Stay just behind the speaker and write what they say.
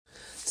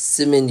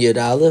Simin Yud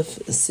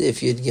Aleph, Sif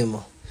Yud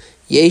Gimel.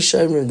 Yesh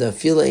Omrim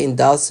Dafila in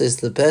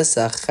Dalsis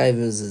LePesach Chayv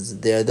Mezuzah.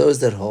 There are those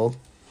that hold,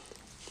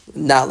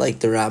 not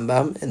like the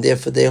Rambam, and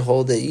therefore they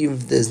hold that even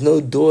if there's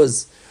no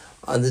doors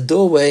on the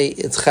doorway,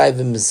 it's Chayv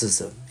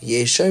Mezuzah.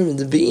 Yesh Omrim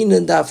the Bein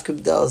and Daf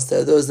Kabdalas.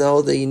 There are those that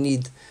hold that you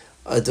need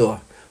a door.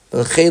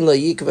 Therefore,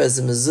 if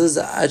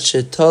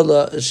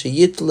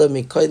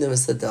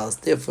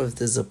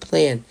there's a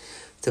plan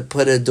to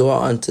put a door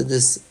onto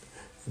this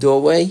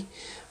doorway,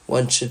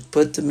 one should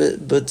put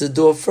the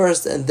door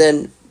first and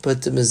then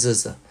put the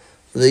mezuzah.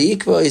 Don't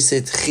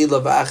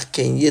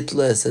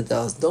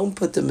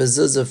put the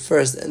mezuzah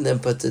first and then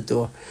put the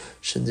door.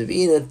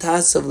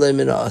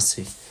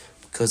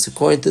 Because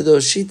according to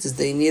those sheets,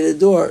 they need a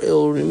door, it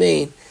will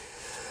remain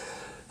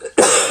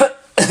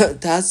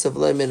tasav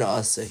lemin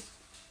asay.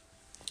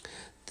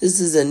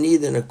 This is a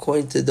need, and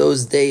according to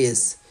those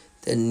days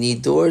that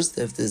need doors,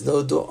 if there's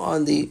no door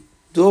on the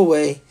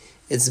doorway,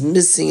 it's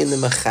missing in the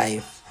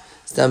mechayiv.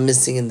 It's not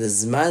missing in the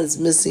zman, it's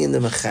missing in the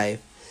mechayiv.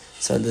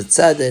 So on the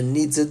tzad that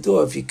needs a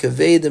door, if you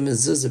convey the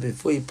mezuzah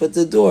before you put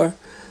the door,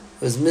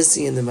 it was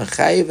missing in the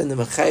mechayiv, and the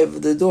mechayiv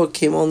of the door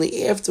came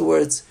only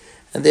afterwards,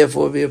 and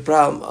therefore would be a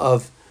problem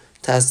of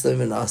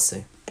taslim and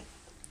asay.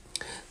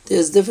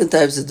 There's different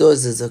types of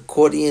doors. There's an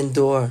accordion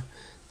door,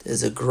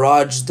 there's a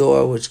garage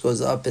door which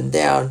goes up and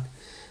down.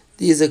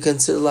 These are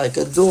considered like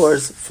a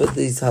doors for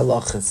these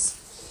halachas.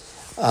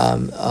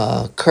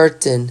 A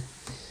curtain,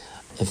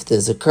 if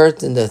there's a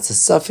curtain that's a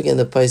suffix in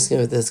the paiskim,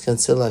 if that's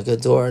considered like a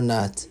door or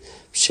not.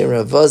 Shem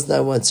Rav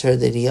Vosna once heard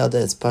that he held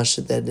that it's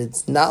pasha that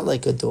it's not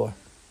like a door.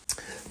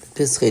 The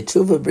Pischei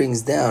Tshuva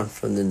brings down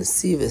from the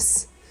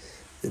Nesivis,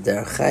 the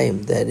Derech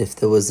Chaim, that if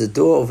there was a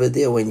door over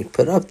there when you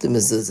put up the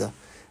mezuzah,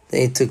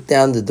 then you took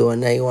down the door,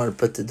 and now you want to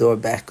put the door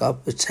back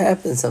up, which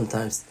happens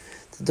sometimes.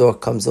 The door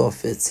comes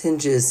off its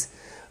hinges,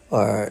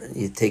 or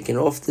you're taking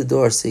off the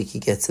door so you can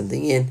get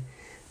something in.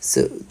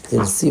 So the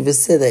Nesivis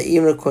said that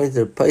even according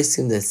to the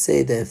Paisim that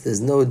say that if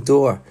there's no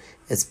door,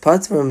 it's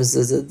part of a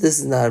mezuzah, this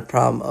is not a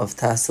problem of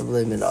tasav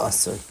lemin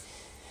asur.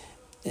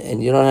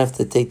 And you don't have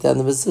to take down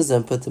the mezuzah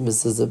and put the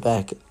mezuzah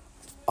back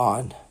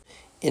on.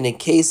 In a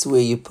case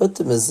where you put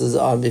the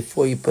mezuzah on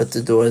before you put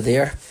the door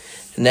there,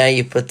 and now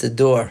you put the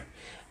door,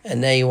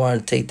 and now you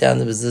want to take down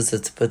the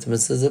mezuzah to put the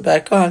mezuzah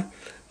back on,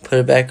 put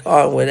it back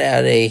on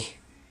without a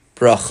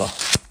bracha.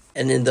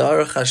 And in the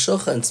Aruch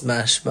Shulchan's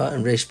mashma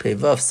and Reish Pei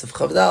Vav Sif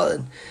Chav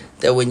Daled,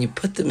 that when you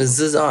put the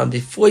mezuzah on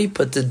before you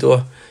put the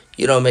door,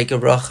 you don't make a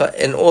bracha,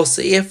 and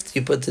also after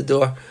you put the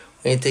door,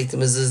 when you take the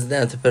mezuzah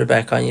down to put it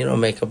back on, you don't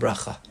make a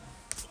bracha.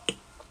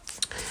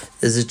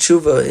 There's a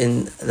tshuva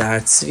in the Har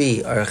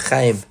Tzvi Aruch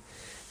Chaim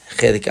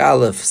Chelik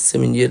Aleph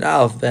Simin Yud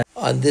Aleph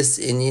on this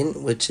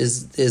inyan, which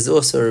is there's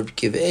also Reb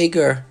Kiv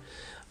Eger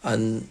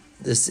on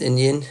this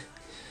inyan.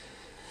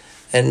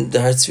 And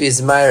the Har Tzvi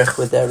is Ma'arech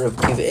with that Reb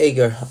Kiv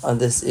Eger on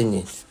this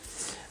inyan.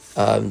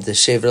 The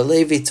Shever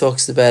Levi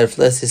talks about if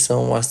let's say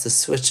someone wants to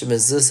switch a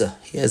mezuzah.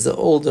 He has an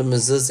older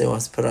mezuzah, he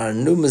wants to put on a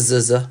new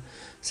mezuzah.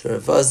 So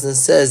Rav Vosna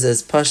says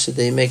as Pasha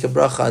they make a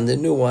bracha on the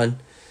new one,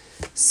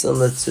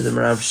 similar to the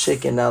Marav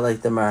Shik and not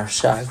like the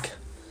Marashag.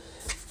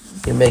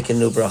 You make a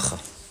new bracha.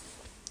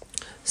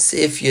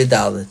 Sif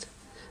Yudalid.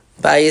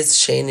 Bayis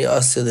Sheni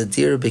also the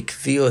dira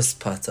b'kvios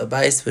pata.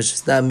 Bayis which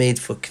is not made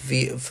for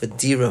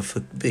dira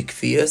for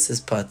b'kvios is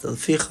pata.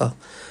 L'ficha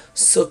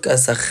sukkah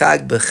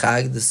sachag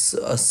b'chag,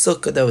 a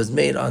sukkah that was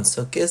made on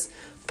sukkahs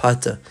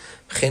pata.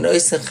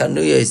 Chenois and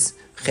chanuyos,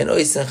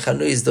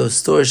 those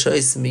storage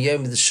hois and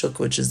miyom the shuk,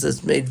 which is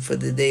just made for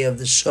the day of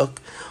the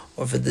shuk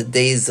or for the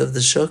days of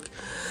the shuk.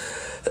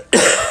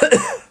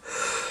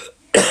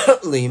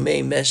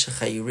 L'yimei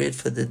meshach, you read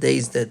for the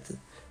days that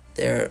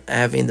they're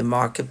having the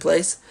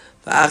marketplace.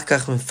 And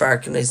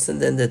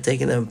then they're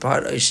taking them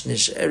apart. It's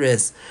just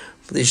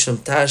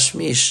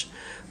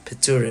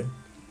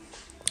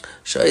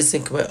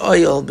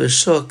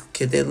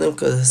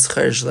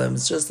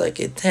like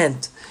a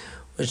tent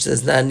which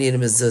does not need a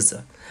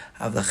mezuzah.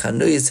 But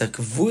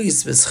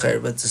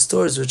the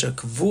stores which are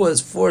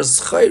kavuas for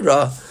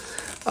schayra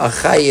are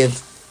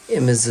chayiv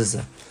in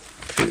mezuzah.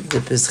 The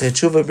Pischei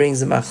Tshuva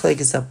brings the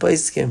machlekes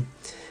hapaiskim.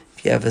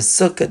 If you have a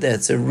sukkah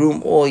that's a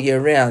room all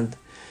year round,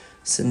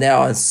 so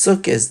now on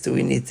sukkahs, do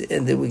we need to,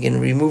 and then we can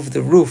remove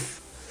the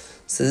roof.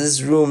 So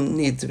this room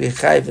needs to be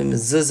chayiv and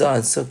mezuzah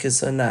on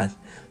sukkahs or not.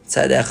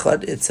 Tzad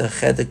echad, it's a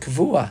cheder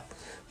kavua.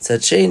 Tzad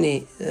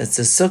sheni, it's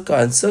a sukkah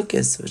on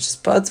sukkahs, which is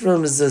part of a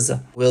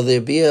mezuzah. Will there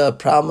be a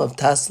problem of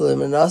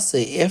taslim and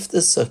asay after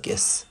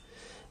sukkahs?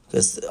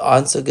 Because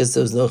on sukkahs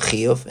there was no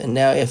chiyuv, and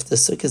now after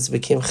sukkahs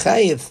became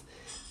chayiv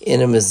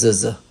in a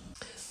mezuzah.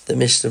 The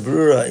Mishnah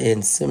Brura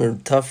in Simon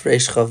Taf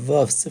Reish Chav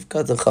Vav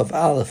Sifkat and Chav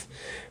Aleph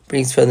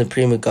brings from the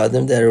Pri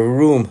Megadim that a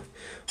room,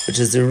 which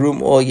is a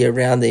room all year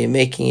round that you're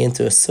making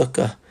into a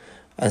sukkah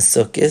on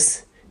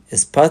sukkahs,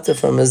 is pata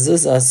from a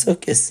mezuzah on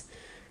sukkahs,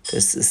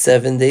 because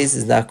 7 days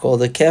is not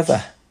called a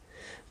keva.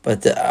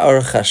 But the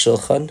Aruch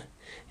Shulchan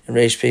in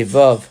Reish Pei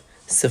Vav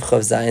Sif Chav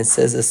Zayin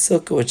says a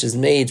sukkah which is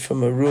made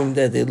from a room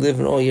that they live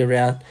in all year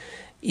round,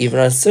 even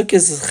on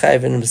sukkahs is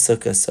chayv in a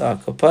sukkah. So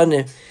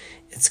akapanim,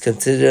 it's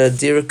considered a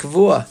dira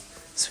kavua.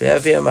 So we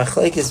have here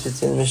machlekes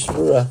between the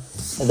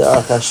Mishmura and the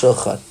Aruch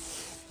HaShulchan.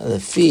 And the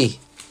fee,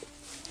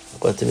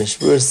 what the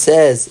Mishmura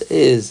says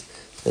is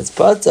that's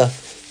pata.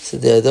 So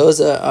those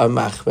are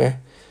machmer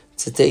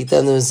to take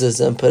down the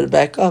mezuzah and put it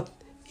back up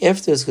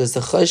afterwards, because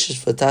the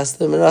choshesh for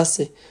taslim and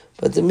asi.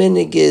 But the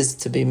minig is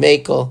to be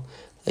makel,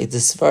 like the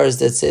svaras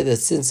that say that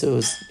since the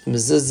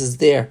mezuzah is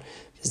there,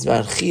 it's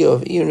not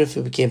chiyuv, even if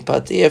it became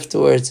pata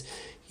afterwards,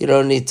 you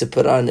don't need to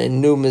put on a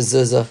new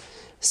mezuzah,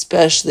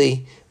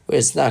 especially where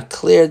it's not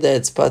clear that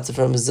it's pata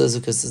from mezuzah,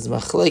 because there's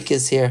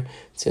machlekes here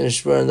between the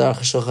Mishmura and the Aruch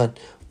HaShulchan.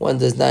 One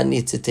does not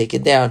need to take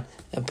it down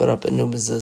and put up a new mezuzah.